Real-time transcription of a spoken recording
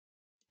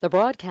The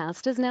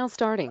broadcast is now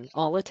starting.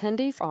 All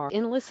attendees are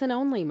in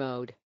listen-only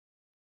mode.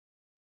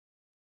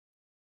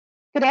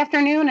 Good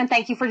afternoon, and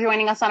thank you for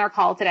joining us on our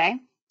call today.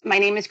 My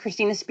name is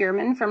Christina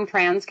Spearman from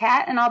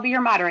Transcat, and I'll be your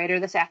moderator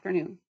this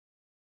afternoon.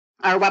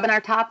 Our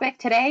webinar topic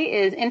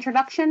today is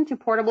Introduction to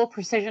Portable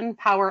Precision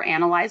Power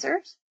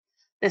Analyzers.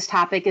 This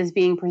topic is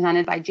being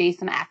presented by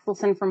Jason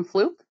Axelson from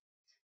Fluke.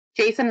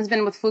 Jason has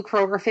been with Fluke for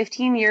over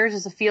 15 years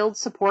as a field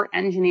support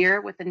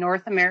engineer with the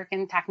North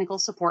American Technical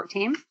Support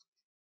Team.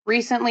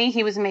 Recently,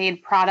 he was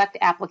made Product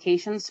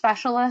Applications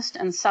Specialist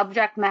and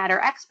Subject Matter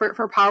Expert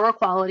for Power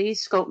Quality,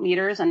 Scope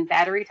Meters, and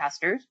Battery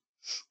Testers,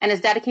 and is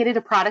dedicated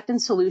to Product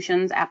and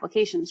Solutions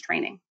Applications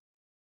Training.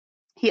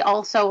 He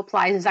also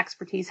applies his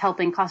expertise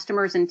helping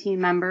customers and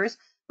team members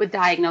with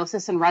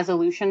diagnosis and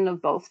resolution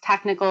of both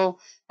technical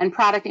and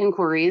product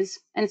inquiries,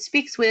 and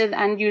speaks with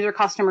end-user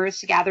customers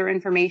to gather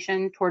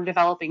information toward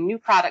developing new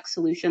product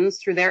solutions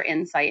through their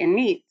insight and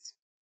needs.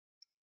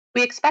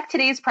 We expect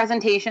today's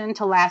presentation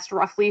to last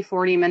roughly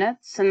 40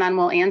 minutes, and then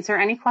we'll answer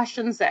any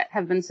questions that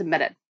have been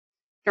submitted.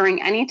 During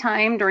any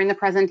time during the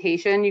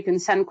presentation, you can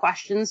send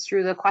questions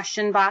through the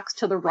question box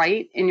to the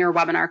right in your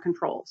webinar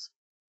controls.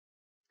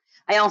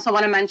 I also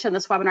want to mention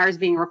this webinar is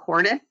being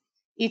recorded.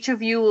 Each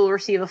of you will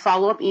receive a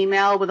follow-up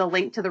email with a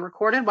link to the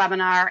recorded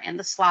webinar and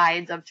the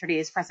slides of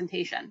today's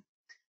presentation.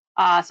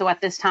 So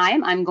at this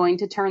time, I'm going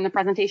to turn the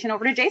presentation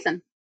over to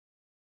Jason.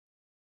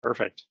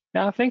 Perfect.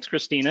 Thanks,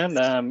 Christina.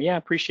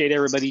 Appreciate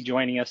everybody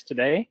joining us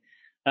today.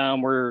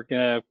 We're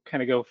going to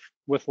kind of go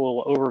with a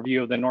little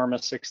overview of the Norma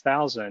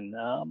 6000.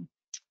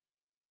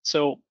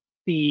 So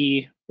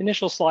the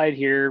initial slide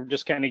here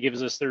just kind of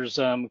gives us, there's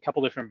a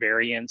couple different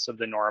variants of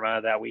the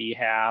Norma that we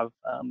have.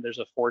 There's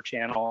a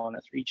 4-channel and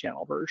a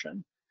 3-channel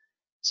version.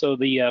 So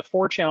the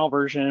 4-channel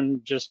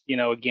version, just,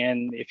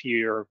 again, if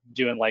you're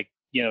doing like,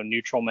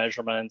 neutral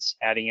measurements,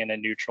 adding in a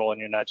neutral,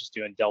 and you're not just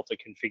doing delta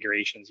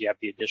configurations, you have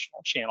the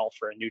additional channel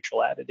for a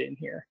neutral added in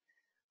here.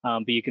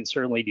 But you can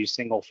certainly do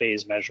single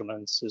phase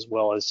measurements as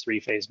well as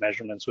 3-phase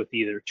measurements with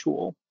either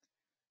tool.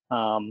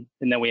 And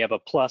then we have a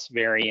plus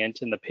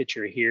variant in the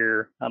picture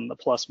here. The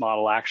plus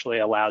model actually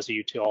allows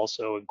you to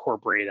also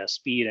incorporate a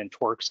speed and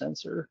torque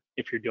sensor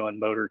if you're doing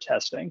motor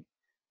testing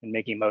and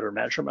making motor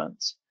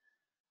measurements.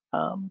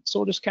 So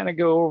we'll just kind of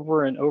go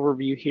over an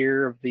overview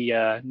here of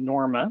the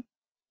Norma.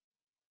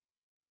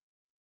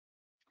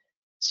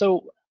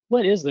 So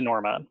what is the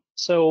Norma?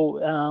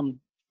 So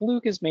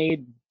Fluke has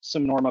made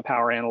some Norma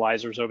power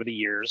analyzers over the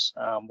years,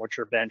 which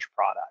are bench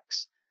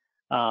products.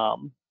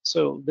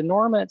 So the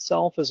Norma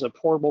itself is a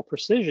portable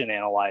precision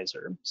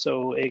analyzer.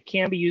 So it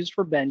can be used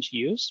for bench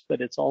use,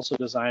 but it's also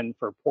designed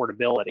for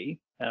portability.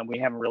 We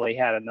haven't really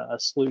had a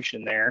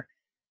solution there.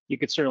 You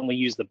could certainly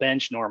use the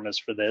bench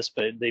Normas for this,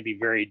 but they'd be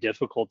very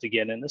difficult to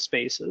get into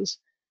spaces,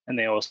 and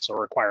they also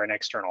require an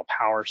external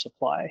power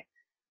supply.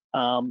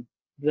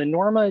 The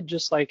Norma,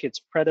 just like its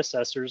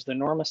predecessors, the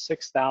Norma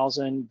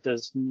 6000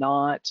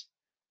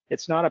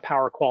 it's not a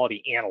power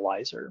quality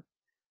analyzer.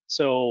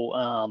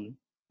 So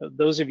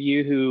those of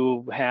you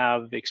who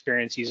have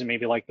experience using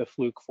maybe like the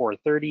Fluke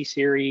 430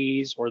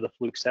 series or the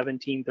Fluke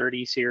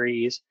 1730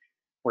 series,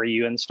 where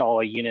you install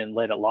a unit and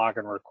let it log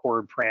and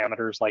record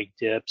parameters like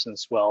dips and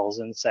swells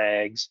and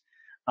sags,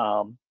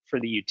 for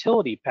the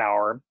utility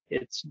power,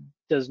 it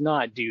does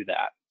not do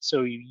that.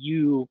 So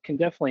you can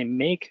definitely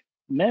make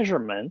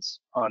measurements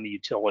on the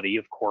utility,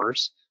 of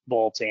course,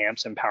 volts,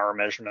 amps, and power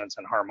measurements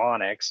and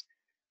harmonics,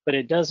 but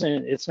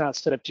it's not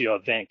set up to do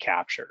event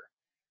capture.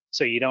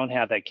 So you don't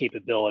have that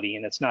capability,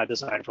 and it's not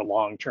designed for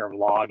long-term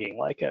logging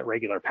like a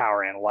regular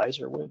power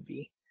analyzer would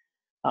be.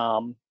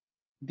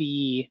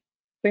 The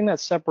thing that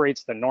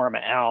separates the Norma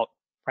out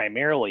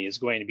primarily is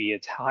going to be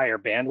its higher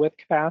bandwidth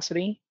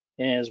capacity,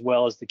 as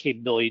well as the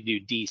capability to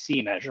do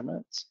DC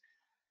measurements.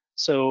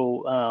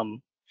 So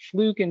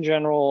Fluke in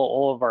general,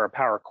 all of our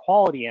power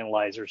quality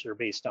analyzers are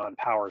based on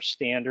power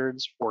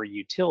standards for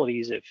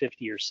utilities at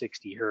 50 or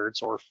 60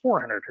 hertz or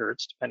 400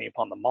 hertz, depending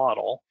upon the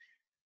model.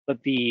 But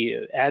the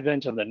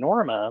advent of the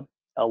Norma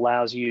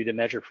allows you to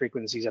measure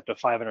frequencies up to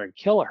 500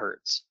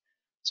 kilohertz,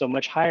 so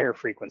much higher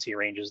frequency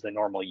ranges than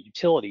normal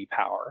utility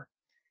power.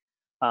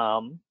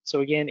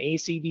 So again,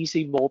 AC,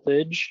 DC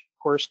voltage,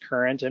 of course,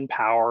 current and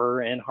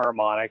power and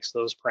harmonics,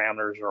 those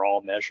parameters are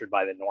all measured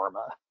by the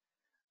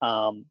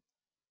Norma.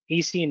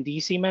 AC and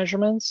DC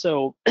measurements.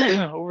 So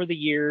over the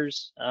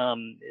years,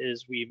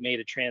 as we've made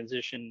a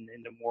transition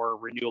into more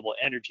renewable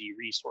energy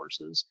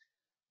resources,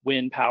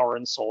 wind power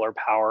and solar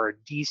power,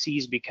 DC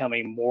is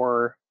becoming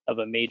more of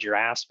a major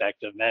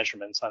aspect of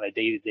measurements on a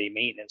day-to-day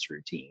maintenance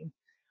routine.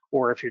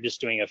 Or if you're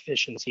just doing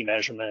efficiency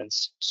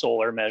measurements,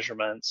 solar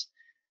measurements.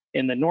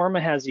 And the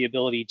Norma has the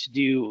ability to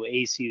do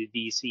AC to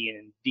DC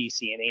and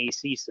DC and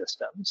AC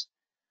systems.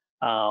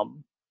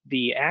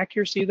 The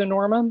accuracy of the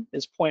Norma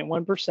is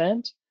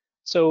 0.1%.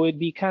 So it'd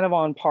be kind of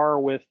on par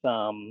with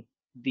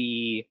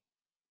the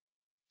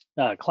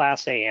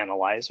Class A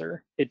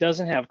analyzer. It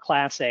doesn't have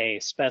Class A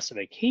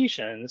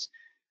specifications,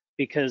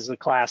 because the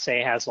Class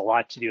A has a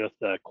lot to do with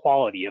the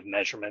quality of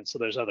measurement. So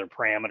there's other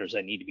parameters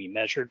that need to be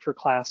measured for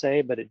Class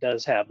A, but it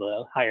does have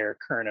the higher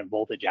current and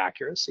voltage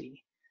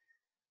accuracy.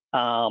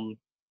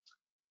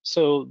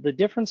 So the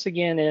difference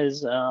again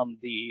is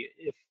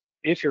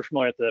if you're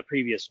familiar with the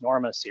previous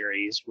Norma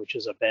series, which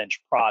is a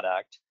bench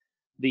product,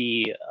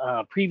 the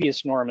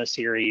previous Norma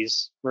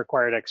series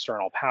required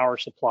external power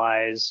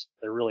supplies.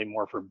 They're really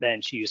more for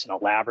bench use in a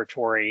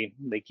laboratory.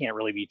 They can't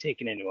really be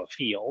taken into a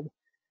field.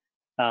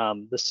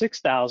 The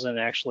 6000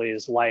 actually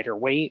is lighter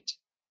weight,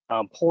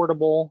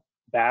 portable,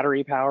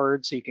 battery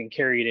powered, so you can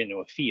carry it into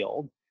a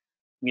field,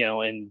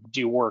 and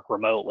do work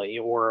remotely.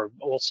 Or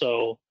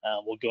also,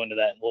 we'll go into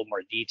that in a little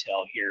more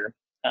detail here.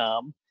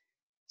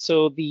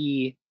 So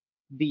the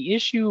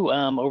issue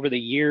over the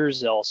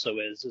years also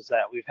is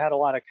that we've had a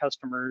lot of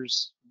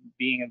customers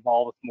being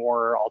involved with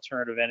more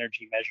alternative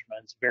energy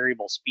measurements,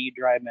 variable speed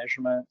drive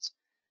measurements,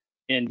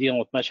 and dealing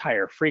with much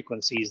higher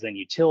frequencies than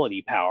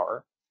utility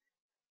power.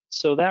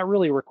 So that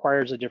really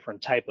requires a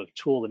different type of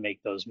tool to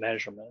make those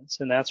measurements,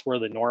 and that's where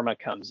the Norma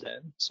comes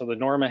in. So the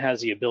Norma has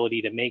the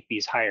ability to make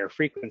these higher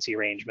frequency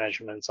range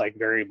measurements like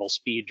variable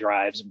speed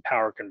drives and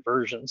power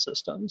conversion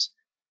systems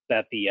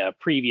that the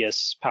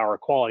previous power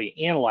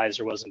quality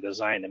analyzer wasn't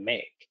designed to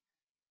make.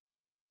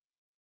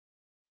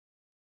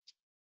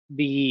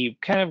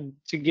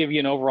 To give you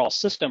an overall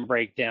system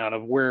breakdown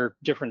of where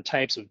different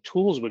types of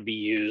tools would be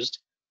used,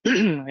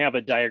 I have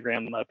a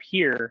diagram up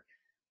here.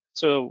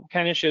 So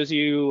kind of shows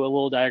you a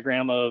little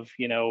diagram of,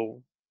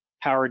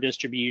 power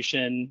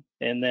distribution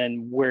and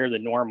then where the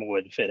Norma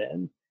would fit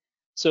in.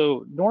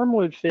 So Norma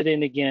would fit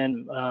in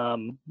again,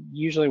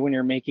 usually when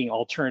you're making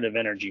alternative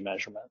energy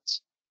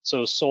measurements.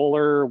 So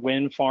solar,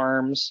 wind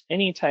farms,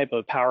 any type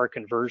of power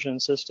conversion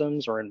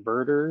systems or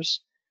inverters,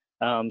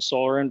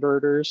 solar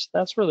inverters,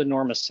 that's where the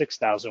Norma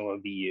 6000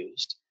 would be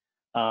used.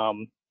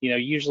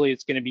 Usually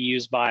it's going to be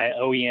used by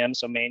OEMs,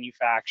 so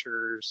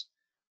manufacturers,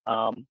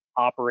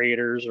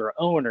 operators or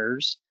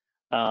owners,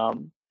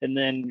 and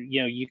then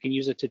you can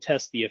use it to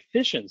test the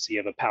efficiency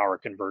of a power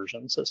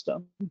conversion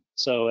system.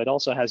 So it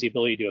also has the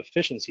ability to do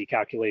efficiency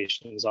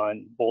calculations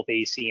on both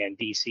AC and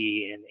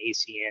DC and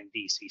AC and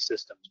DC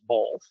systems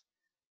both.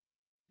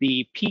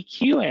 The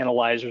PQ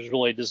analyzer is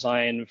really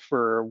designed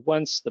for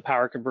once the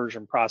power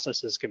conversion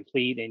process is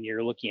complete and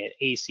you're looking at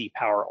AC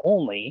power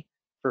only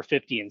for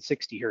 50 and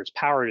 60 hertz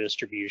power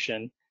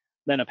distribution,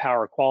 then a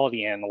power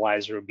quality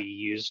analyzer would be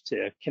used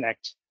to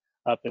connect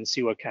up and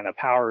see what kind of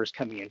power is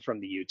coming in from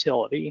the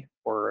utility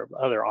or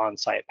other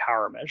on-site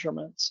power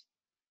measurements.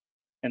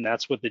 And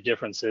that's what the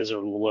difference is,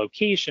 or the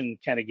location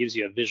kind of gives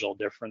you a visual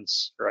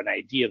difference or an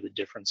idea of the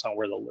difference on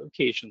where the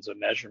locations of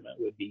measurement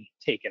would be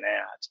taken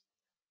at.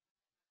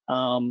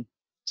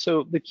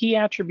 So the key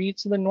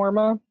attributes of the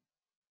Norma.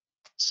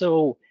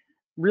 So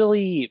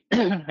really,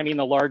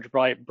 the large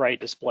bright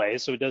display.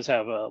 So it does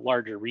have a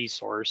larger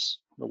resource,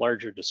 a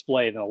larger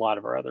display than a lot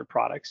of our other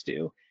products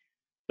do.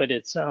 But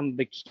it's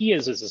the key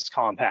is it's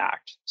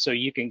compact, so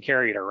you can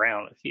carry it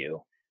around with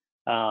you.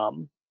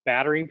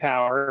 Battery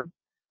power,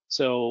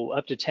 so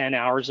up to 10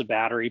 hours of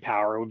battery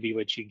power would be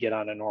what you get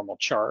on a normal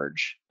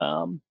charge,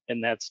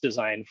 and that's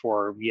designed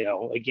for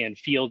again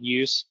field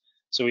use.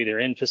 So either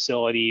in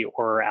facility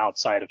or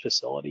outside of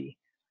facility.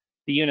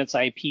 The unit's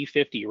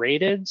IP50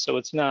 rated, so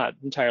it's not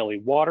entirely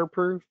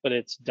waterproof, but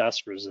it's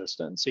dust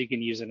resistant. So you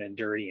can use it in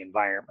dirty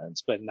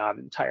environments, but not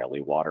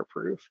entirely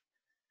waterproof.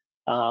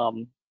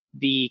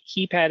 The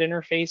keypad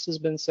interface has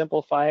been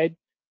simplified.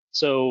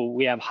 So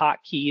we have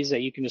hotkeys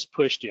that you can just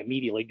push to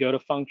immediately go to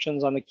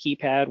functions on the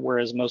keypad,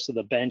 whereas most of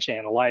the bench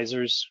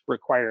analyzers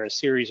require a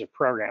series of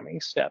programming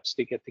steps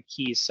to get the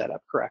keys set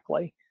up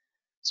correctly.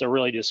 So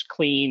really just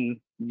clean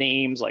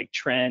names like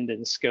trend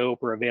and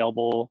scope are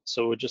available.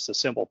 So with just a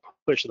simple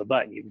push of the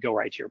button, you can go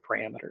right to your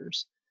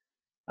parameters.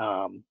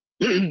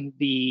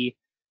 The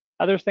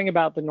other thing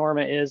about the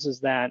Norma is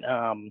that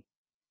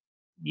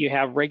you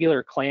have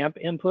regular clamp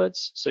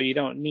inputs, so you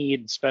don't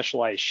need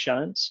specialized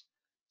shunts.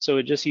 So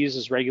it just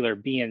uses regular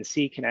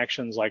BNC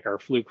connections like our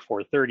Fluke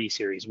 430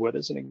 series would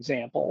as an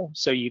example.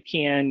 So you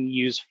can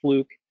use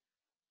Fluke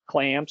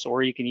clamps,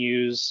 or you can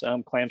use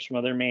clamps from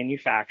other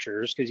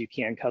manufacturers because you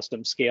can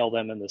custom scale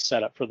them in the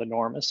setup for the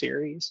Norma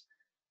series.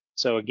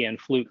 So again,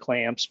 Fluke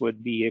clamps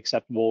would be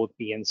acceptable with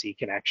BNC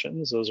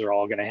connections. Those are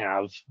all going to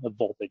have the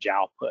voltage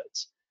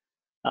outputs.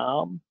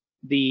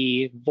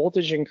 The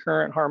voltage and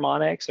current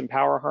harmonics and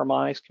power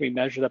harmonics can be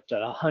measured up to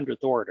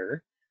 100th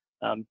order.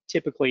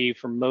 Typically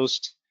for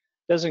most,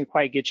 doesn't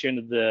quite get you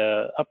into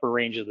the upper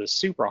range of the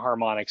super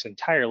harmonics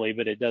entirely,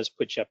 but it does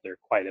put you up there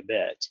quite a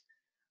bit.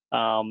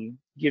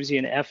 Gives you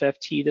an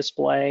FFT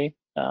display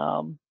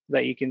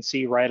that you can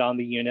see right on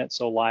the unit,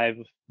 so live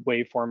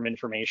waveform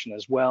information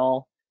as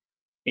well.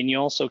 And you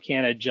also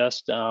can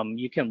adjust,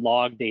 you can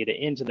log data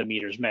into the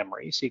meter's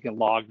memory, so you can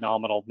log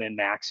nominal, min,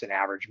 max, and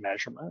average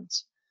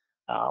measurements.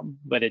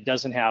 But it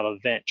doesn't have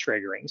event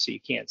triggering, so you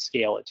can't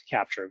scale it to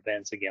capture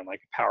events again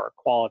like a power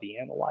quality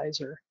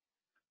analyzer.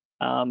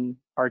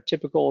 Our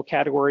typical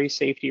category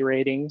safety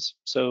ratings,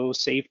 so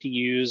safe to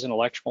use in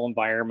electrical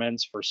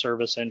environments for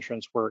service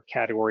entrance work,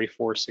 category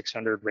 4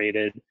 600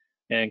 rated,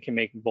 and can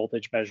make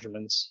voltage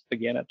measurements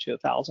again up to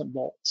 1,000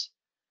 volts.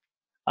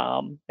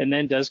 And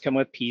then does come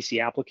with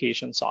PC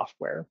application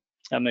software.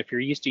 If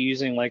you're used to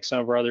using like some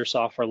of our other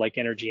software like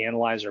Energy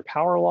Analyzer,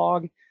 Power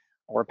Log,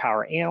 or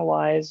Power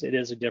Analyze, it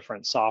is a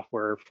different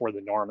software for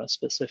the Norma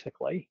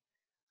specifically,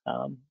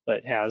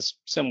 but has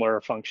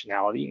similar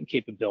functionality and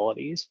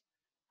capabilities.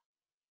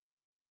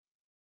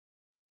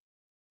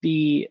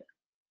 The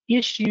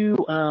issue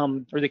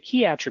or the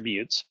key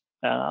attributes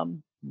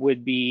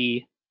would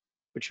be,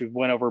 which we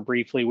went over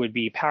briefly, would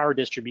be power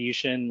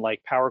distribution.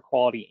 Like power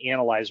quality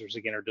analyzers,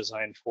 again, are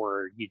designed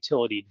for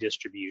utility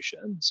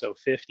distribution, so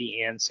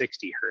 50 and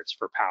 60 hertz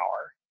for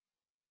power.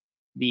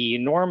 The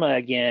Norma,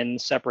 again,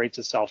 separates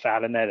itself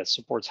out in that it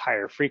supports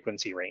higher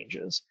frequency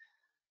ranges.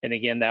 And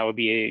again, that would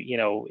be,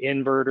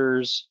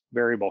 inverters,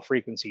 variable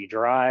frequency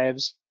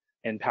drives,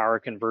 and power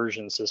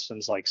conversion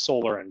systems like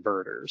solar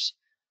inverters.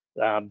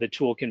 The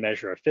tool can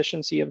measure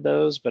efficiency of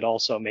those, but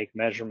also make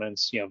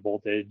measurements,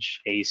 voltage,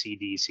 AC,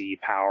 DC,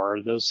 power.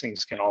 Those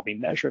things can all be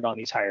measured on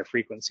these higher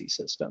frequency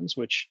systems,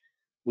 which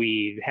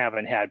we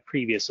haven't had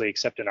previously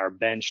except in our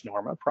bench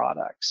Norma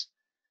products.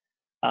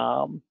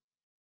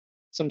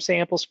 Some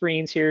sample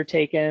screens here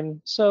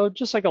taken. So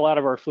just like a lot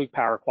of our Fluke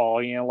power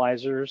quality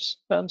analyzers,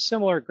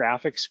 similar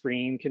graphic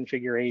screen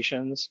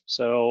configurations.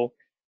 So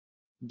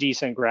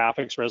decent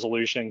graphics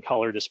resolution,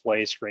 color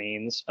display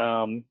screens.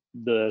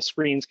 The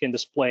screens can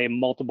display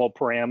multiple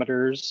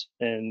parameters,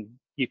 and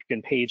you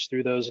can page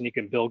through those, and you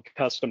can build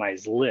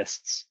customized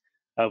lists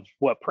of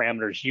what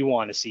parameters you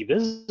want to see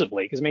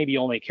visibly, because maybe you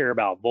only care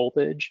about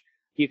voltage.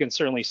 You can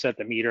certainly set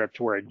the meter up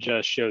to where it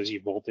just shows you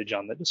voltage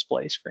on the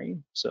display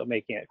screen, so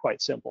making it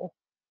quite simple.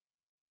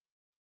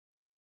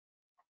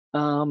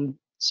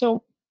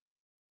 So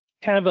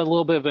kind of a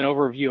little bit of an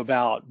overview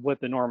about what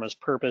the Norma's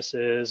purpose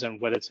is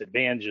and what its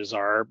advantages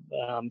are.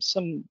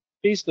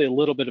 Basically a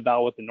little bit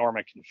about what the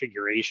Norma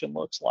configuration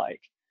looks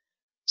like.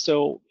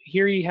 So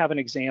here you have an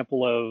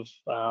example of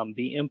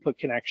the input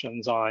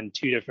connections on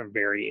two different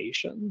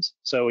variations.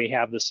 So we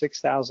have the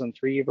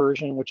 6003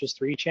 version, which is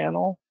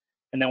 3-channel,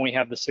 and then we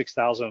have the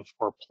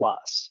 6004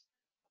 Plus.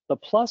 The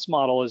Plus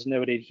model is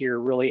noted here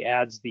really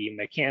adds the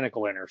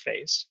mechanical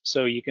interface.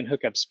 So you can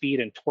hook up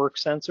speed and torque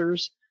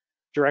sensors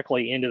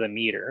directly into the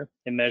meter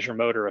and measure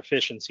motor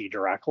efficiency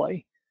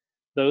directly.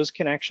 Those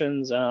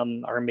connections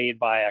are made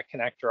by a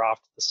connector off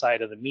to the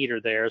side of the meter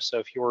there. So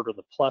if you order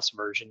the Plus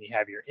version, you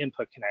have your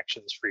input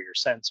connections for your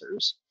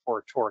sensors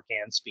for torque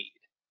and speed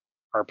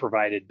are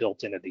provided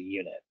built into the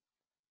unit.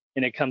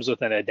 And it comes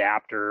with an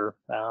adapter,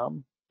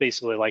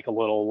 basically like a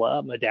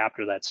little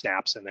adapter that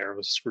snaps in there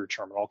with screw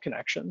terminal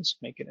connections,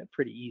 making it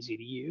pretty easy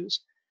to use.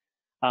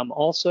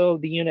 Also,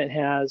 the unit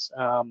has,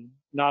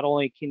 not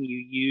only can you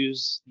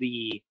use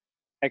the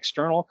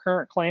external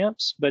current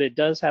clamps, but it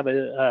does have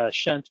a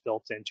shunt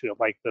built into it,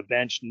 like the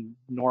bench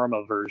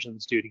Norma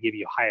versions do, to give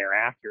you higher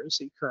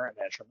accuracy current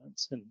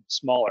measurements and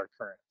smaller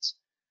currents.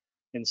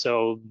 And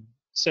so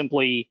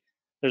simply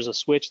there's a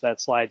switch that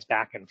slides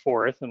back and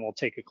forth, and we'll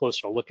take a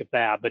closer look at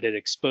that, but it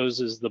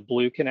exposes the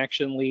blue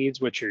connection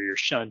leads, which are your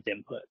shunt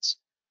inputs.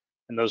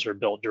 And those are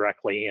built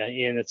directly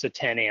in. It's a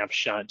 10 amp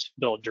shunt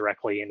built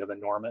directly into the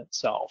Norma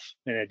itself.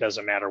 And it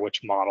doesn't matter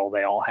which model,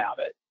 they all have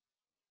it.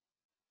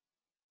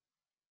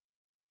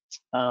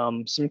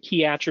 Some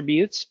key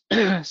attributes.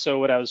 So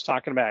what I was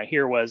talking about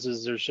here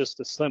is there's just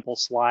a simple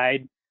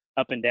slide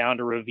up and down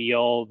to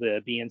reveal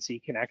the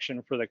BNC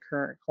connection for the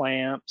current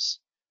clamps,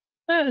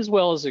 as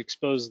well as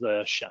expose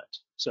the shunt.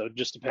 So it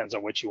just depends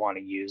on what you want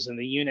to use. And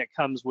the unit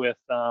comes with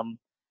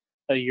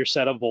your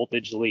set of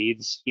voltage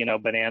leads.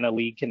 Banana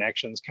lead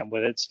connections come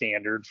with it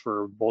standard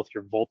for both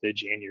your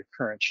voltage and your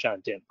current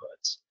shunt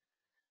inputs.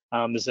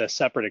 There's a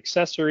separate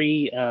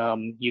accessory.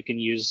 You can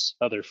use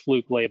other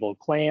Fluke labeled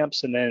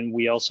clamps, and then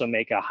we also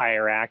make a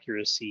higher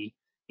accuracy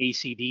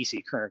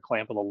AC/DC current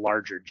clamp with a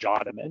larger jaw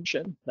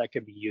dimension that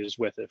could be used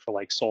with it for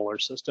like solar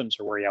systems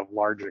or where you have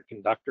larger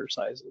conductor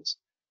sizes.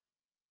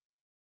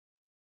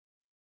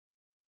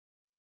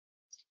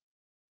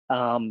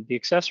 The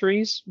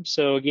accessories.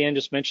 So again,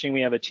 just mentioning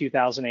we have a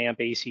 2000 amp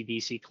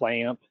AC/DC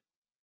clamp,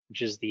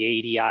 which is the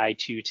ADI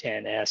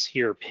 210S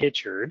here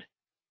pictured.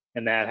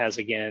 And that has,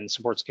 again,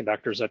 supports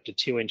conductors up to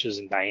 2 inches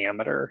in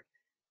diameter.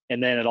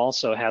 And then it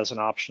also has an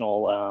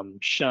optional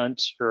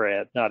shunt,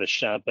 or not a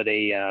shunt, but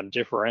a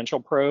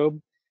differential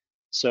probe.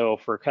 So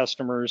for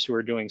customers who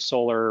are doing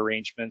solar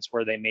arrangements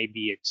where they may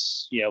be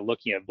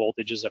looking at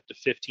voltages up to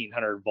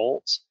 1500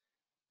 volts,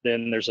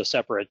 then there's a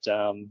separate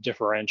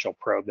differential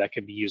probe that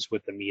could be used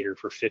with the meter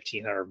for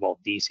 1500 volt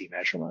DC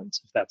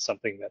measurements, if that's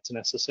something that's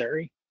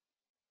necessary.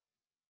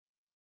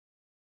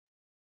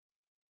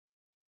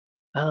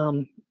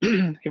 Have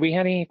we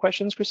had any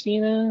questions,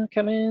 Christina,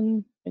 come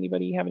in?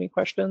 Anybody have any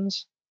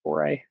questions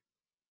before I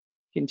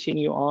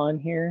continue on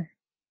here?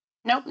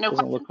 Nope, no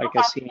Doesn't look like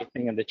I see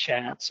anything in the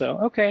chat. So,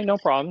 okay, no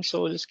problem.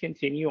 So we'll just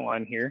continue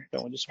on here.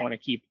 Don't just want to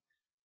keep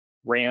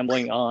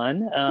rambling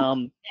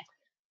on.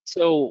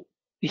 So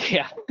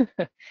Yeah.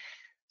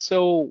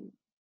 So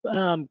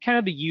kind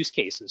of the use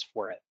cases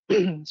for it.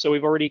 So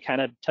we've already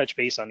kind of touched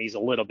base on these a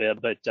little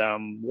bit, but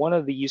one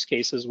of the use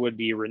cases would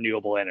be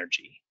renewable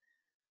energy.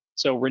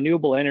 So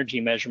renewable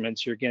energy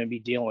measurements, you're going to be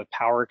dealing with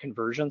power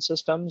conversion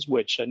systems,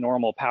 which a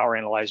normal power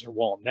analyzer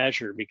won't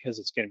measure because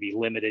it's going to be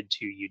limited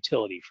to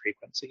utility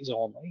frequencies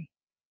only.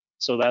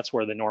 So that's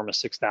where the NORMA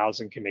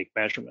 6000 can make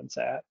measurements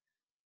at.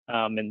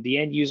 And the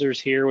end users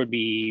here would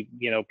be,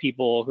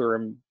 people who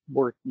are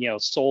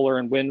solar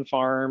and wind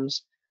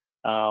farms,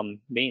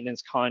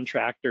 maintenance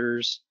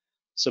contractors,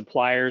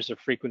 suppliers of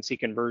frequency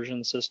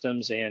conversion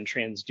systems, and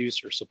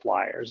transducer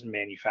suppliers and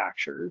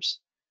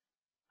manufacturers.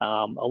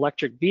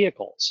 Electric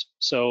vehicles.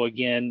 So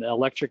again,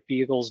 electric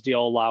vehicles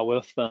deal a lot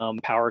with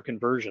power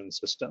conversion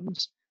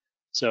systems.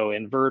 So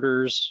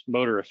inverters,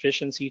 motor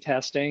efficiency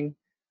testing.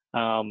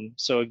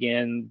 So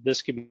again,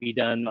 this could be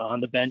done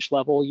on the bench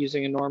level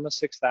using a NORMA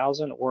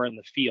 6000 or in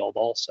the field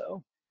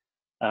also.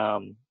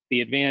 The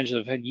advantage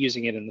of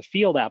using it in the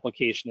field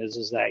application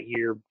is that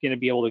you're going to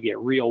be able to get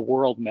real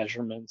world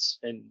measurements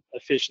and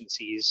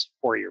efficiencies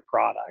for your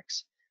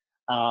products.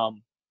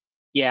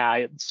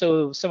 Yeah,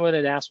 so someone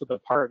had asked what the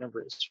part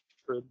number is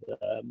for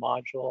the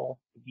module.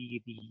 It'd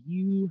be the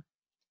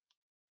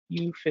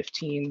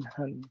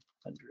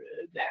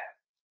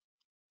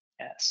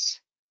U1500S.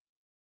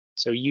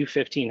 So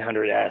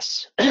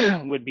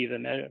U1500S would be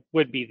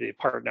the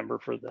part number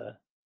for the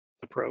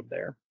probe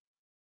there.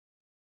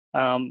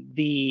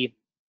 The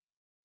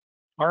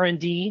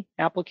R&D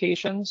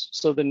applications.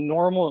 So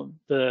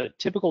the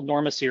typical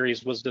NORMA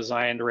series was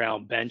designed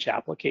around bench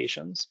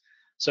applications.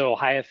 So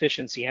high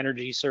efficiency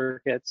energy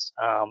circuits,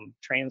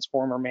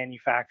 transformer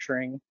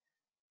manufacturing.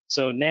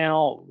 So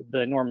now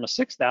the NORMA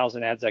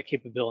 6000 adds that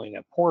capability in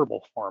a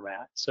portable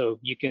format. So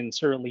you can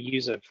certainly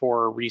use it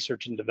for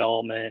research and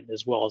development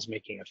as well as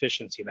making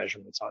efficiency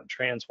measurements on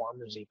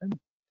transformers even.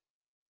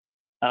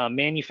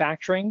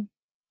 Manufacturing.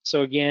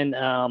 So again,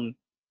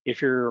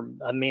 if you're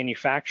a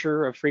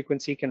manufacturer of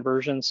frequency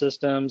conversion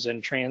systems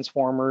and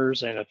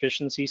transformers and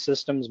efficiency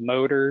systems,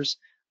 motors,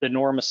 the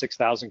NORMA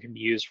 6000 can be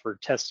used for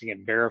testing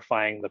and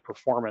verifying the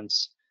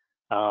performance.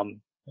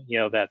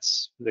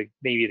 That's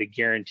maybe the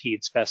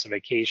guaranteed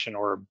specification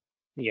or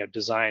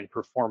design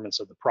performance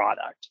of the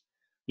product.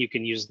 You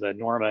can use the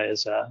NORMA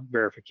as a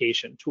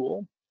verification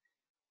tool.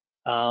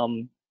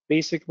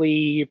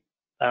 Basically,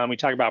 we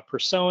talk about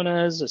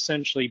personas,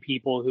 essentially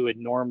people who would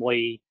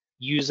normally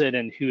use it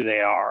and who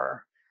they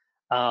are.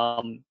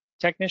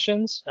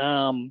 Technicians.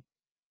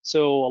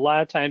 So a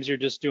lot of times you're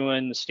just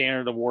doing the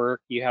standard of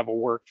work. You have a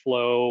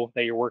workflow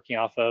that you're working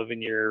off of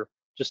and you're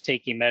just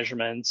taking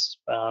measurements,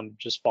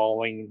 just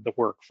following the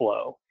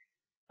workflow.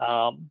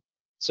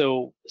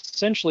 So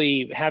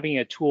essentially having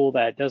a tool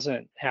that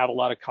doesn't have a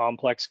lot of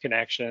complex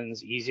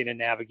connections, easy to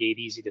navigate,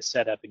 easy to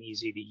set up, and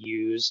easy to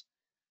use,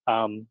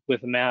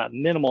 with a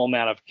minimal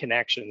amount of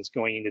connections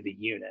going into the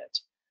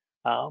unit.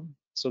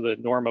 So the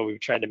NORMA,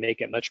 we've tried to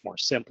make it much more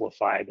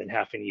simplified than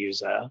having to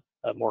use a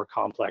more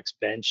complex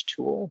bench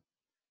tool.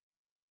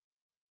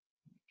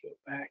 Go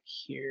back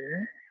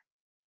here.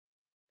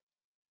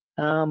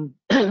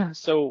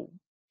 So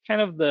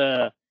kind of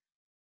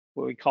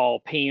what we call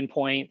pain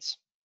points.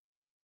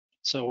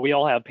 So we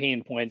all have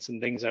pain points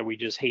and things that we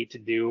just hate to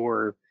do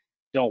or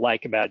don't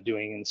like about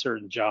doing in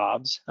certain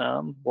jobs,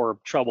 or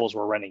troubles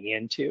we're running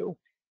into.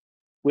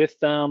 With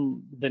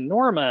the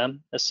NORMA,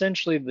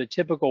 essentially the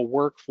typical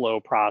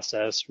workflow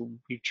process,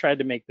 we've tried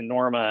to make the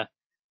NORMA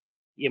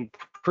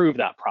improve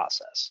that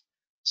process.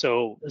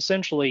 So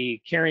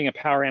essentially carrying a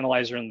power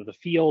analyzer into the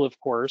field, of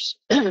course,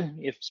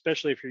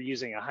 especially if you're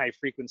using a high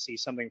frequency,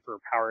 something for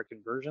power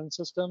conversion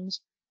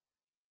systems,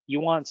 you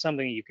want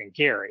something you can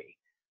carry.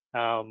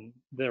 The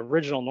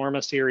original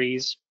NORMA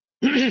series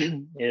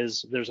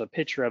there's a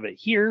picture of it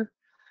here,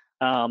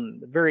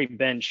 very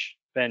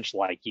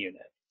bench-like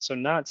unit. So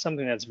not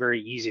something that's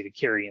very easy to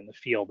carry in the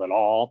field at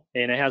all.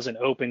 And it has an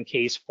open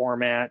case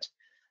format.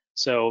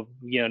 So,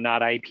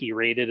 not IP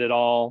rated at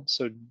all.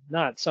 So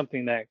not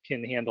something that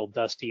can handle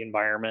dusty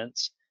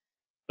environments.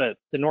 But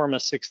the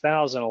NORMA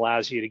 6000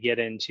 allows you to get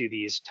into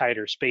these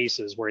tighter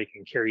spaces where you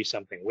can carry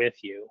something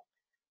with you.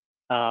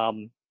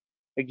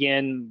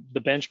 Again, the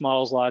bench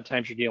models, a lot of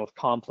times you're dealing with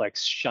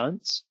complex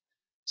shunts.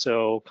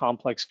 So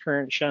complex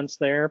current shunts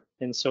there.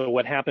 And so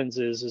what happens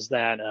is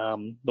that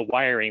the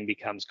wiring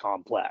becomes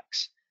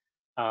complex.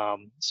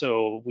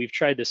 So we've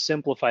tried to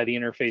simplify the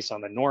interface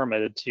on the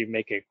NORMA to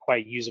make it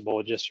quite usable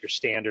with just your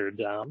standard,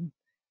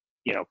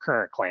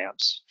 current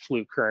clamps,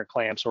 Fluke current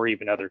clamps, or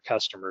even other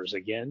customers.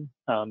 Again,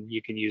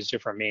 you can use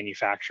different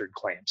manufactured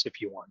clamps if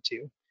you want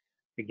to.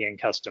 Again,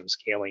 custom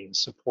scaling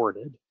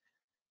supported.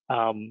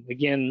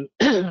 Again,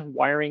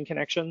 wiring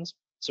connections.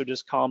 So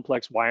just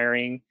complex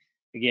wiring.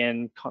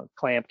 Again,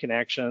 clamp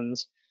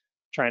connections,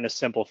 trying to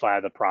simplify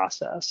the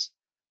process.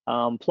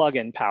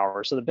 Plug-in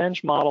power. So the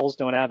bench models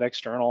don't have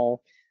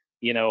external,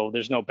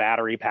 there's no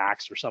battery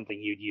packs or something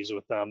you'd use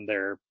with them.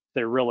 They're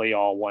really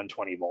all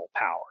 120 volt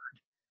powered.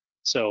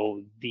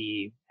 So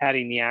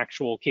adding the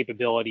actual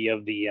capability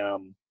of the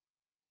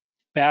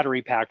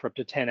battery pack for up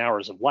to 10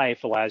 hours of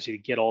life allows you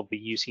to get all the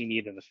use you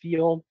need in the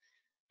field,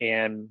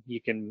 and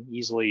you can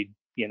easily,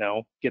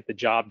 get the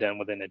job done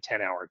within a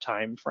 10-hour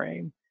time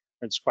frame.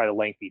 It's quite a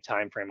lengthy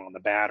time frame on the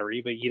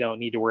battery, but you don't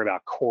need to worry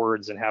about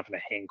cords and having to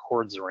hang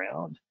cords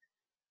around.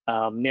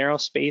 Narrow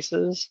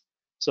spaces,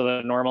 so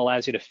the Norma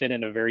allows you to fit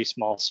into very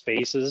small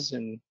spaces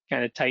and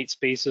kind of tight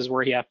spaces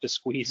where you have to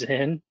squeeze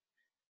in,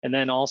 and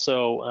then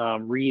also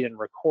read and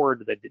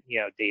record the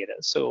data.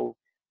 So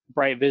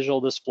bright visual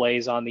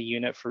displays on the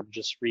unit for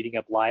just reading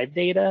up live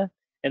data,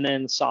 and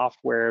then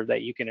software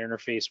that you can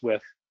interface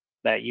with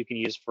that you can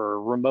use for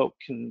remote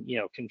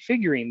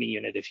configuring the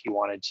unit if you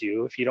wanted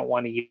to. If you don't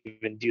want to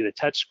even do the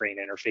touchscreen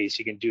interface,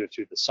 you can do it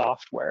through the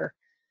software.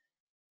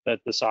 But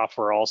the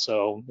software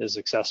also is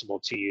accessible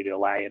to you to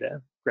allow you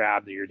to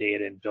grab your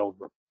data and build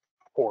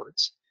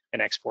reports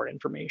and export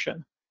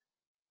information.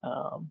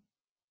 Who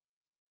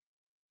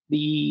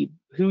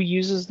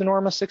uses the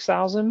Norma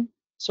 6000?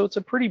 So it's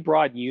a pretty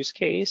broad use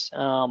case.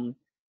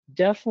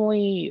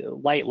 Definitely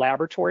light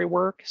laboratory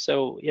work.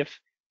 So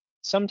if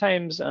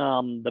sometimes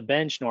the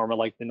bench Norma,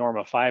 like the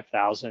Norma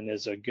 5000,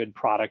 is a good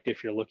product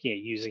if you're looking at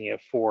using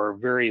it for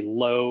very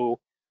low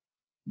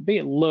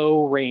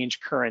range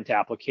current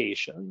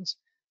applications.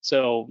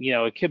 So,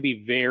 it could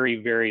be very,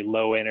 very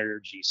low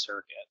energy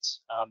circuits,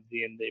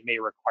 and they may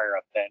require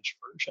a bench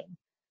version.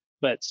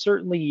 But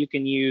certainly you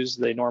can use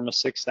the Norma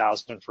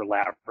 6000 for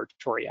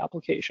laboratory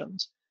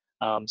applications.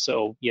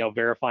 So,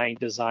 verifying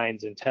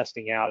designs and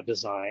testing out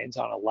designs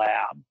on a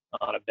lab,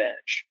 on a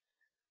bench.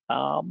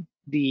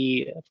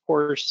 Of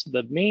course,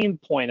 the main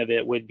point of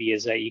it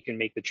is that you can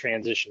make the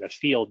transition to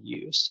field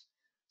use.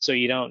 So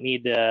you don't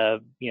need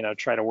to,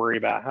 try to worry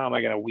about how am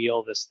I going to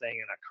wheel this thing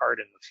in a cart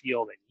in the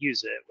field and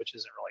use it, which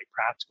isn't really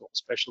practical,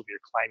 especially if you're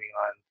climbing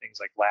on things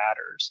like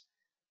ladders.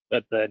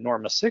 But the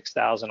Norma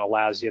 6000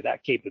 allows you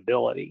that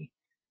capability.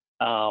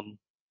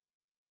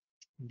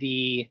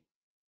 The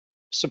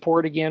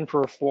support again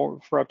for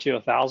up to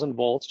 1,000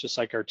 volts, just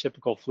like our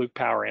typical Fluke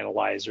power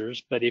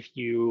analyzers. But if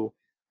you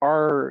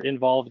are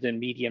involved in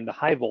medium to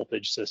high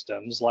voltage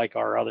systems like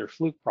our other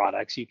Fluke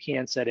products, you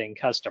can set in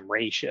custom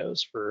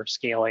ratios for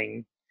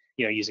scaling,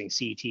 using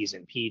CTs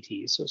and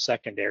PTs, so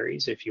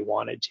secondaries if you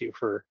wanted to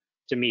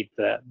meet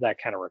that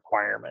kind of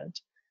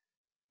requirement.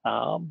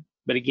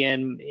 But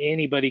again,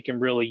 anybody can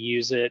really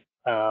use it,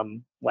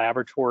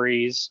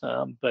 laboratories,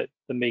 but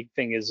the big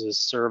thing is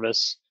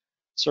service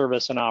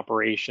and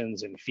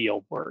operations and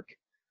field work.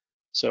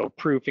 So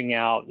proofing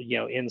out,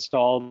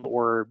 installed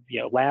or,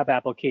 lab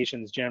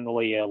applications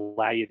generally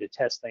allow you to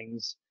test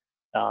things,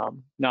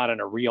 not in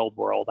a real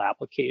world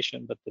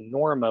application, but the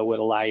Norma would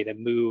allow you to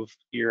move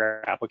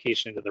your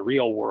application into the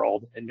real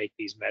world and make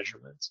these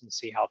measurements and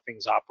see how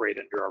things operate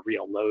under a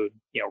real load,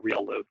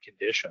 real load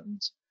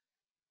conditions.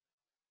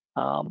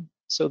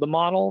 So the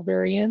model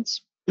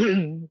variants,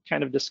 kind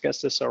of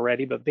discussed this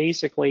already, but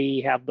basically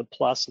you have the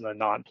plus and the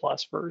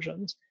non-plus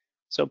versions.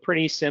 So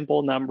pretty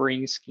simple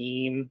numbering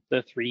scheme,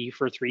 the 3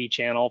 for 3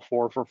 channel,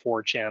 4 for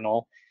 4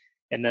 channel,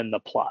 and then the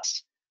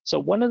plus. So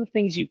one of the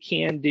things you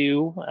can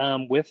do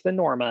with the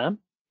Norma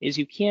is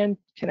you can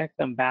connect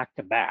them back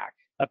to back,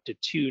 up to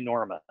 2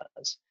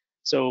 Normas.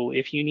 So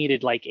if you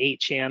needed like 8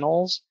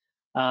 channels,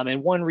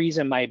 and one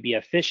reason might be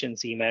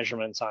efficiency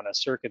measurements on a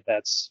circuit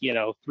that's,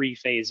 3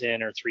 phase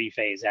in or 3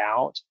 phase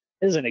out,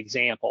 as an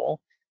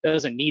example. It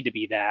doesn't need to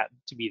be that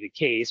to be the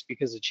case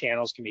because the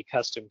channels can be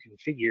custom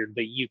configured,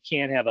 but you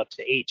can have up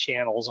to 8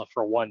 channels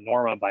for one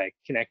Norma by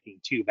connecting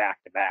 2 back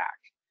to back.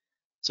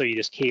 So you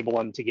just cable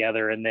them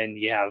together and then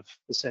you have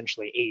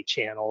essentially 8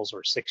 channels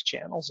or 6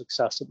 channels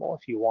accessible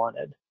if you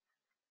wanted.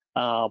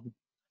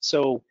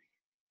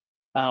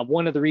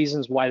 One of the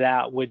reasons why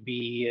that would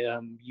be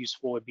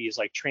useful is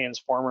like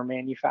transformer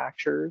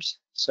manufacturers.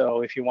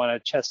 So if you want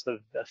to test the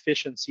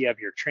efficiency of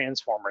your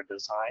transformer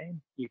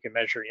design, you can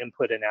measure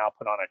input and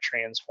output on a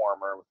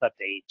transformer with up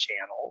to 8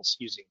 channels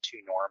using 2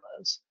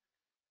 Normas.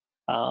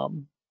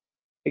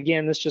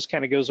 Again, this just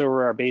kind of goes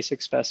over our basic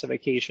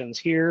specifications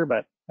here,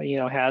 but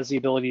has the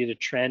ability to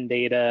trend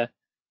data,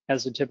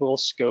 has the typical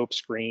scope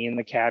screen,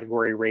 the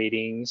category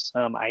ratings,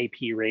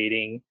 IP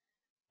rating,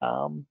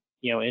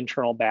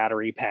 internal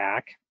battery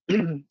pack.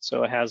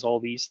 So it has all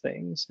these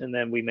things. And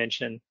then we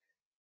mentioned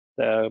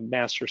the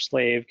master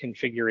slave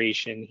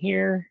configuration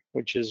here,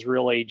 which is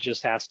really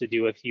just has to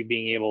do with you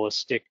being able to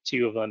stick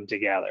 2 of them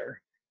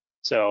together.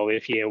 So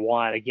if you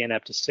want, again,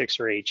 up to 6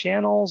 or 8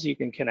 channels, you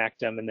can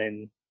connect them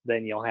and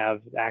then you'll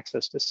have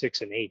access to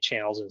 6 and 8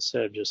 channels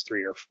instead of just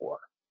 3 or 4.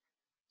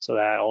 So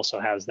that also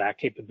has that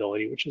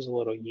capability, which is a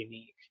little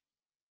unique.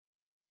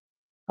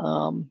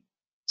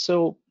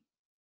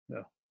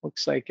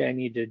 Looks like I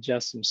need to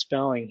adjust some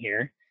spelling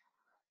here.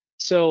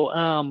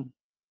 So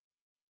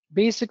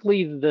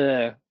basically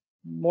the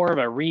more of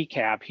a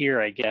recap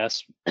here, I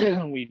guess,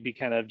 we'd be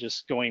kind of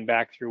just going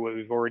back through what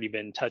we've already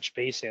been touching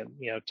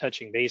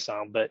base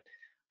on, but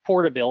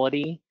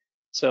portability.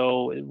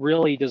 So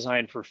really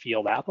designed for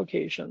field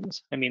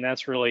applications. I mean,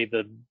 that's really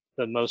the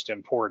most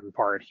important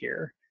part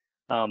here.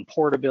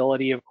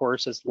 Portability, of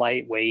course, is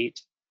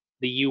lightweight.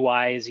 The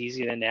UI is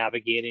easy to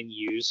navigate and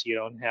use. You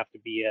don't have to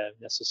be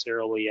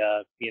necessarily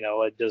a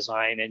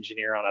design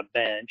engineer on a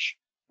bench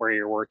where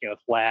you're working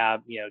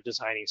with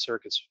designing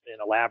circuits in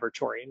a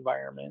laboratory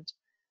environment.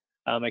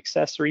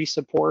 Accessory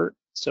support.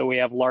 So we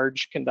have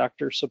large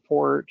conductor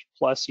support,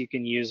 plus you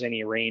can use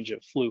any range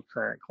of Fluke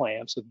current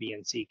clamps with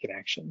BNC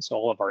connections. So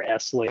all of our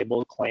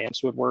S-labeled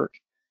clamps would work.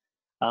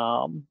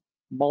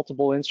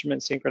 Multiple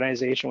instrument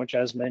synchronization, which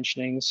I was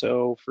mentioning.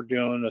 So for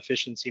doing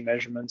efficiency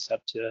measurements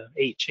up to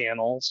 8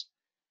 channels,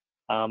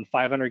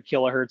 500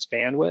 kilohertz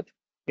bandwidth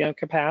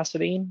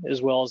capacity,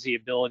 as well as the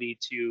ability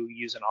to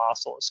use an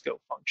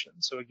oscilloscope function.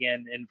 So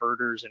again,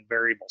 inverters and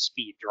variable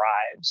speed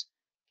drives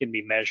can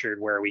be measured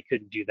where we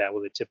couldn't do that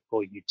with a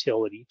typical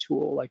utility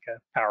tool like a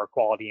power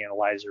quality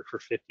analyzer for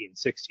 50 and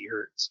 60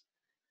 hertz.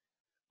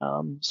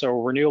 So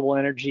renewable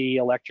energy,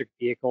 electric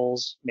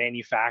vehicles,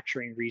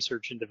 manufacturing,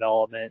 research and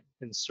development,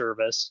 and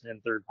service,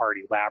 and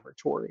third-party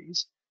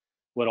laboratories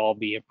would all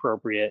be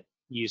appropriate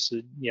use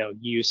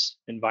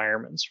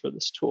environments for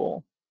this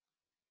tool.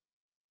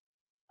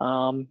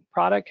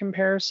 Product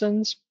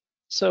comparisons.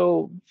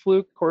 So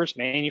Fluke, of course,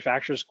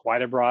 manufactures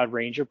quite a broad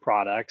range of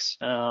products.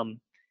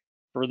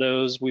 For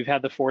those, we've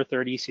had the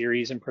 430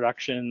 series in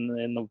production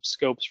in the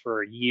scopes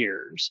for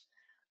years.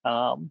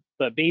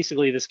 But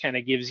basically, this kind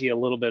of gives you a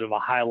little bit of a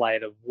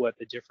highlight of what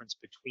the difference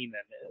between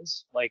them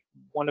is. Like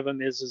one of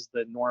them is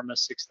the Norma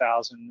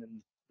 6000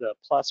 and the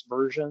Plus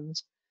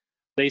versions.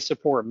 They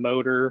support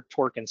motor,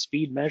 torque, and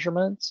speed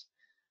measurements.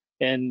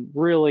 And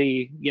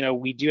really,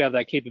 we do have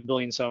that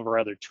capability in some of our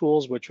other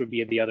tools, which would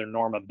be the other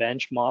Norma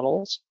bench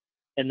models.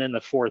 And then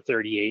the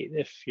 438,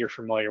 if you're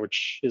familiar,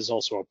 which is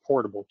also a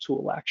portable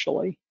tool,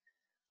 actually.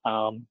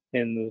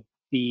 And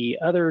the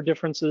other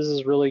differences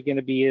is really going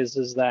to be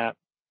is that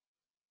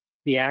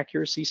the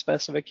accuracy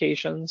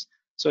specifications.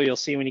 So you'll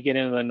see when you get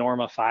into the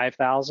Norma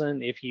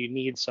 5000, if you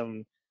need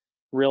some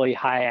really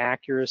high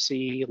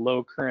accuracy,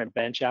 low current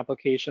bench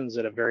applications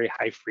at a very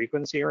high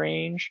frequency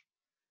range,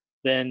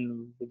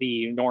 then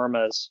the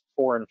Normas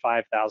 4 and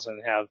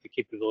 5000 have the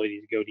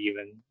capability to go to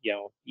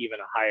even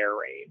a higher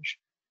range.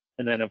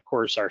 And then of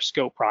course our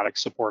scope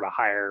products support a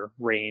higher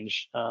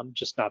range,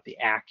 just not the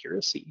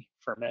accuracy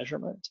for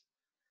measurement.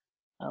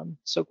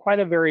 So quite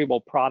a variable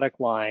product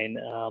line,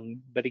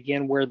 but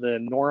again, where the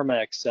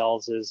Norma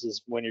excels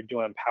is when you're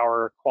doing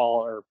power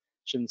quality, or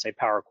shouldn't say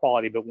power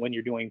quality, but when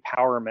you're doing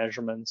power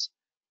measurements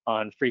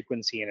on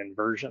frequency and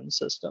inversion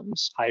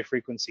systems, high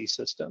frequency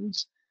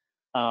systems.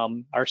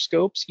 Our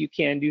scopes, you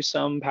can do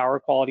some power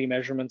quality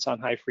measurements on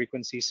high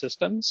frequency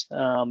systems.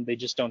 They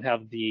just don't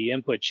have the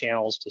input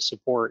channels to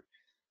support,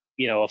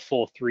 a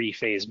full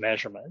 3-phase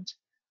measurement.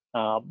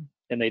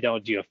 And they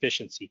don't do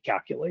efficiency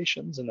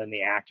calculations, and then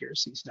the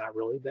accuracy is not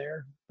really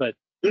there. But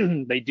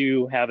they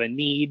do have a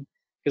need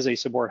because they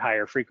support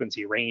higher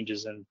frequency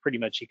ranges, and pretty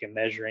much you can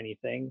measure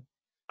anything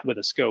with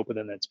a scope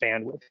within its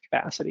bandwidth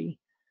capacity.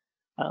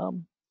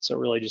 So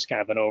really just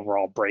kind of an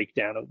overall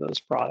breakdown of those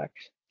product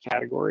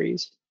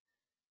categories.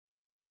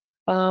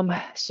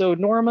 So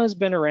Norma's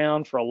been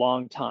around for a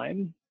long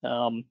time.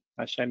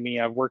 Actually,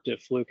 I've worked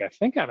at Fluke. I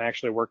think I'm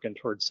actually working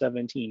towards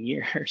 17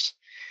 years.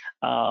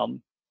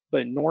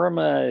 But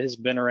Norma has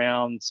been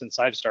around since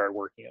I've started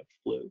working at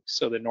Fluke,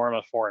 so the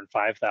Norma 4 and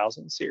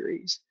 5000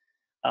 series.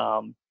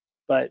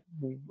 But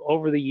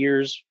over the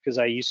years, because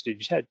I used to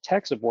just had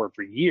tech support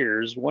for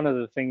years, one of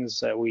the things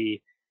that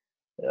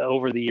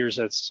over the years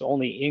that's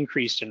only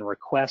increased in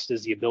request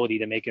is the ability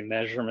to make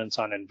measurements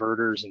on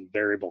inverters and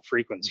variable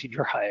frequency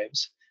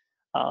drives.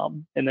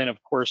 And then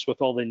of course,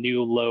 with all the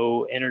new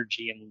low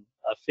energy and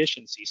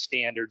efficiency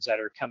standards that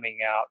are coming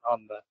out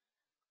on the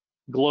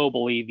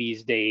globally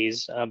these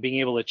days, being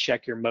able to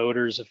check your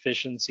motor's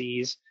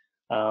efficiencies,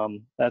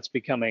 that's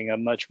becoming a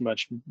much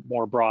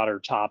more broader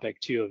topic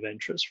too of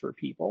interest for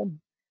people.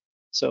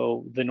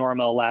 So the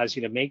Norma allows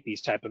you to make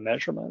these type of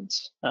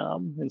measurements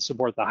and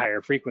support the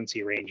higher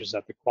frequency ranges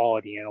that the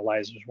quality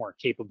analyzers weren't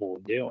capable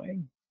of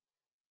doing.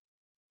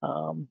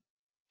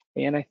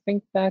 And I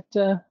think that,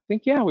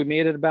 yeah, we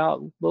made it about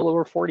a little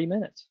over 40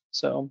 minutes.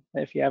 So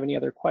if you have any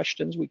other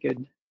questions, we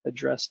could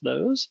address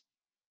those.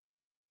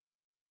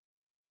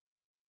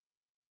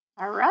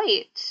 All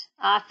right.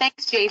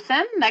 Thanks,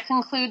 Jason. That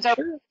concludes our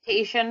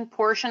presentation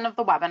portion of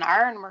the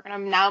webinar, and we're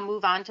going to now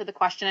move on to the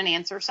question and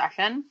answer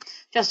session.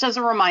 Just as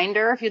a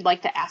reminder, if you'd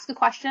like to ask a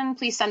question,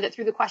 please send it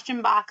through the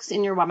question box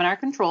in your webinar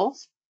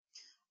controls.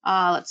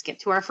 Let's get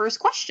to our first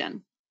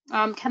question.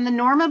 Can the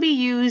Norma be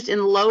used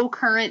in low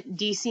current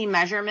DC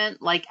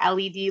measurement like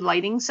LED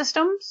lighting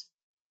systems?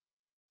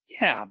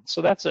 Yeah,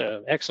 so that's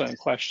an excellent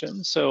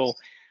question. So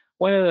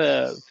one of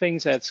the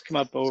things that's come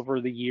up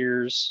over the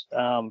years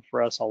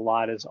for us a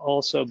lot has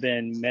also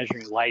been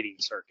measuring lighting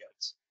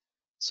circuits.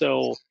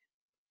 So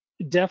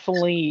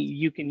definitely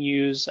you can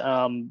use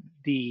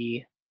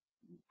the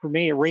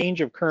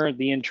range of current,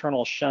 the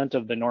internal shunt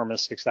of the Norma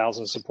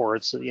 6000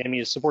 supports.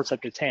 It supports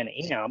up to 10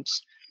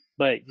 amps,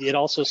 but it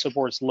also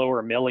supports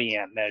lower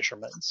milliamp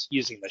measurements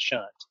using the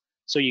shunt.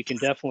 So you can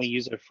definitely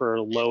use it for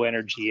low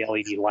energy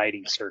LED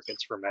lighting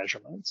circuits for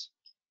measurements.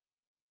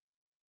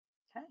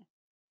 Okay.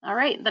 All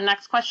right, the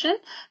next question.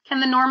 Can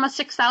the Norma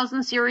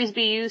 6000 series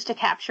be used to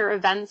capture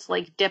events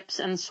like dips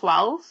and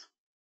swells?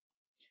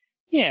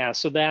 Yeah,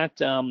 so that,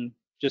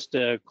 just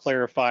to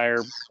clarify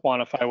or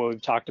quantify what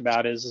we've talked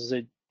about is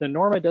that the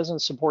Norma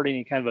doesn't support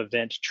any kind of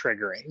event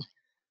triggering,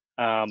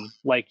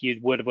 like you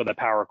would with a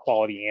power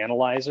quality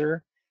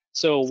analyzer.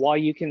 So while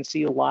you can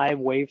see live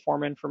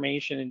waveform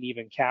information and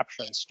even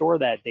capture and store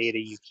that data,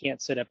 you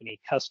can't set up any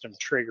custom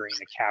triggering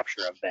to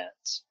capture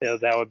events. So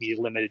that would be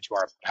limited to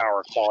our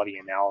power quality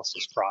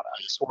analysis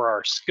products or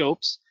our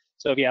scopes.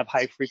 So if you have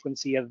high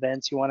frequency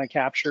events you want to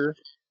capture,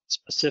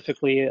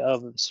 specifically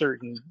of a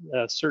certain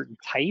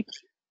type,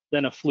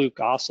 then a Fluke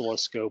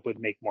oscilloscope would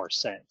make more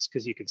sense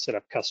because you could set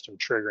up custom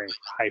triggering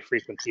for high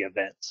frequency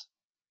events.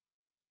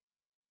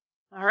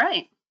 All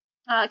right.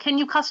 Can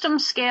you custom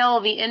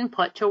scale the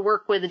input to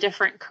work with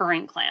different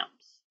current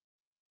clamps?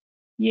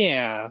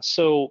 Yeah,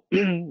 so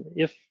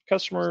if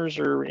customers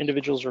or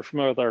individuals are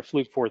familiar with our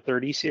Fluke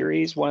 430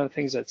 series, one of the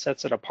things that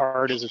sets it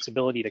apart is its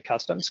ability to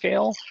custom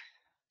scale.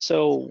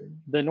 So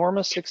the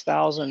Norma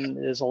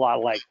 6000 is a lot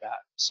like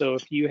that. So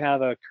if you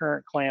have a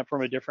current clamp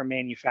from a different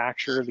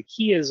manufacturer, the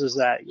key is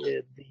that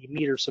the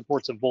meter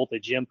supports a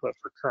voltage input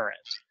for current,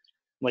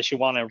 unless you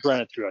want to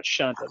run it through a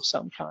shunt of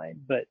some kind.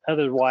 But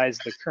otherwise,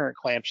 the current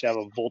clamp should have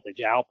a voltage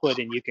output,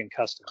 and you can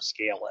custom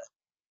scale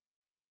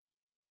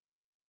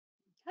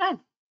it. Okay.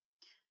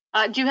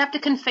 Do you have to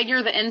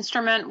configure the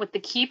instrument with the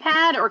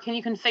keypad, or can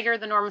you configure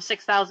the Norma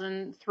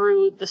 6000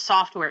 through the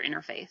software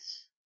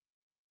interface?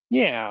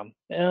 Yeah,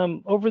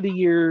 over the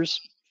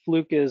years,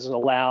 Fluke has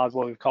allowed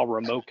what we call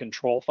remote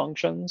control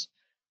functions.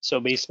 So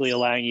basically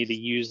allowing you to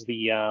use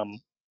the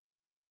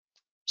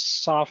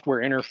software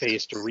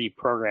interface to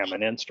reprogram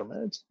an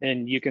instrument.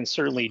 And you can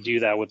certainly do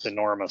that with the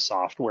Norma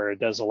software. It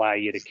does allow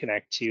you to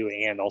connect to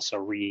and also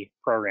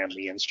reprogram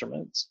the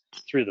instruments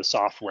through the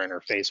software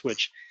interface,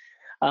 which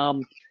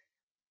the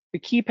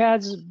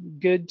keypad's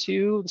good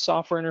too. The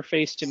software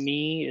interface to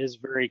me is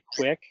very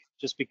quick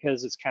just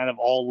because it's kind of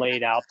all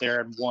laid out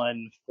there in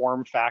one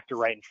form factor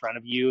right in front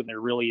of you, and there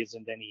really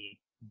isn't any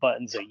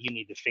buttons that you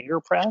need to finger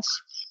press,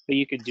 but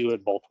you could do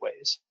it both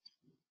ways.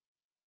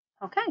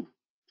 Okay.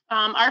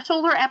 Our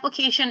solar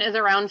application is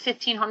around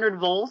 1500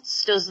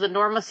 volts. Does the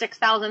Norma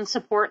 6000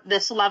 support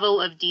this level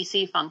of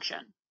DC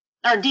function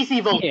or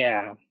DC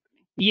voltage?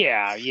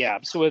 Yeah.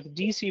 So with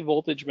DC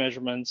voltage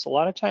measurements, a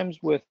lot of times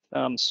with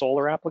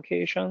solar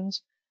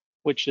applications,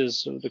 which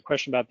is the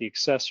question about the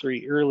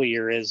accessory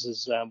earlier,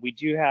 is we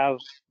do have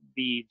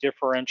the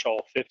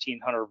differential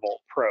 1500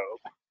 volt probe.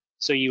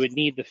 So you would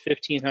need the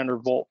 1500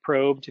 volt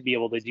probe to be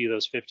able to do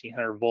those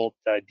 1500 volt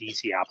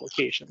DC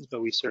applications,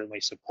 but we certainly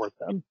support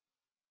them.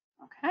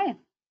 Okay.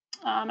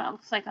 It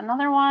looks like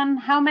another one.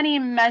 How many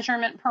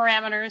measurement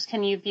parameters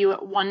can you view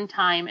at one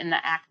time in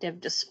the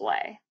active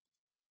display?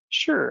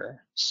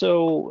 Sure.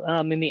 So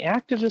in the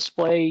active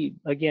display,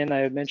 again,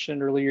 I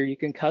mentioned earlier, you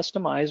can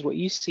customize what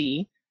you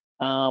see.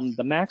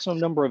 The maximum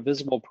number of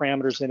visible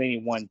parameters at any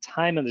one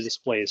time in the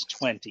display is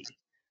 20.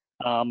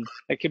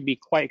 It could be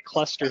quite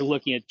clustered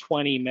looking at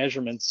 20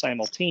 measurements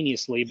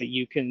simultaneously, but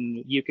you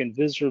can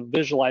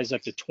visualize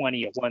up to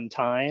 20 at one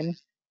time.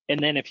 And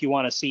then if you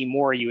want to see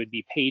more, you would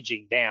be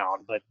paging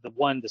down, but the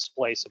one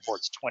display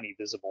supports 20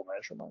 visible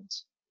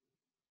measurements.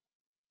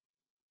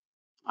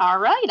 All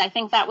right, I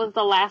think that was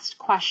the last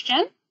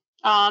question.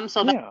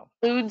 So that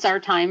concludes our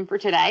time for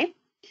today.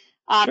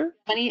 Sure.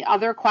 Any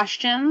other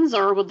questions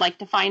or would like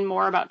to find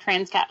more about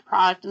Transcat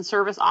product and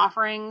service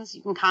offerings,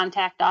 you can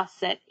contact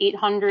us at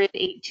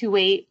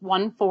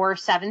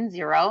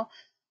 800-828-1470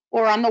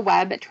 or on the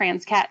web at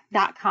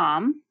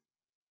transcat.com.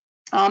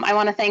 I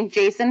want to thank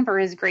Jason for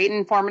his great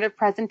informative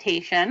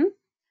presentation.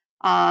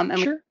 And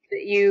sure.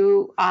 That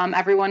you,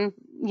 everyone,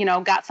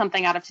 got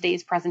something out of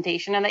today's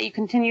presentation and that you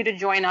continue to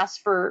join us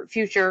for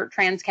future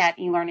Transcat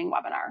e-learning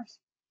webinars.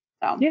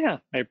 So. Yeah,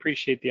 I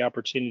appreciate the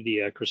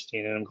opportunity,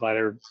 Christina, and I'm glad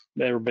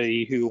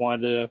everybody who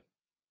wanted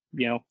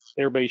to,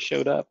 everybody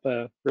showed up.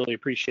 Really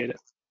appreciate it.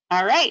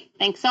 All right.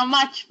 Thanks so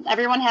much.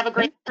 Everyone have a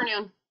great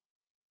afternoon.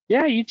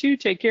 Yeah, you too.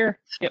 Take care.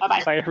 Yep.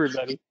 Bye-bye. Bye,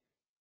 everybody.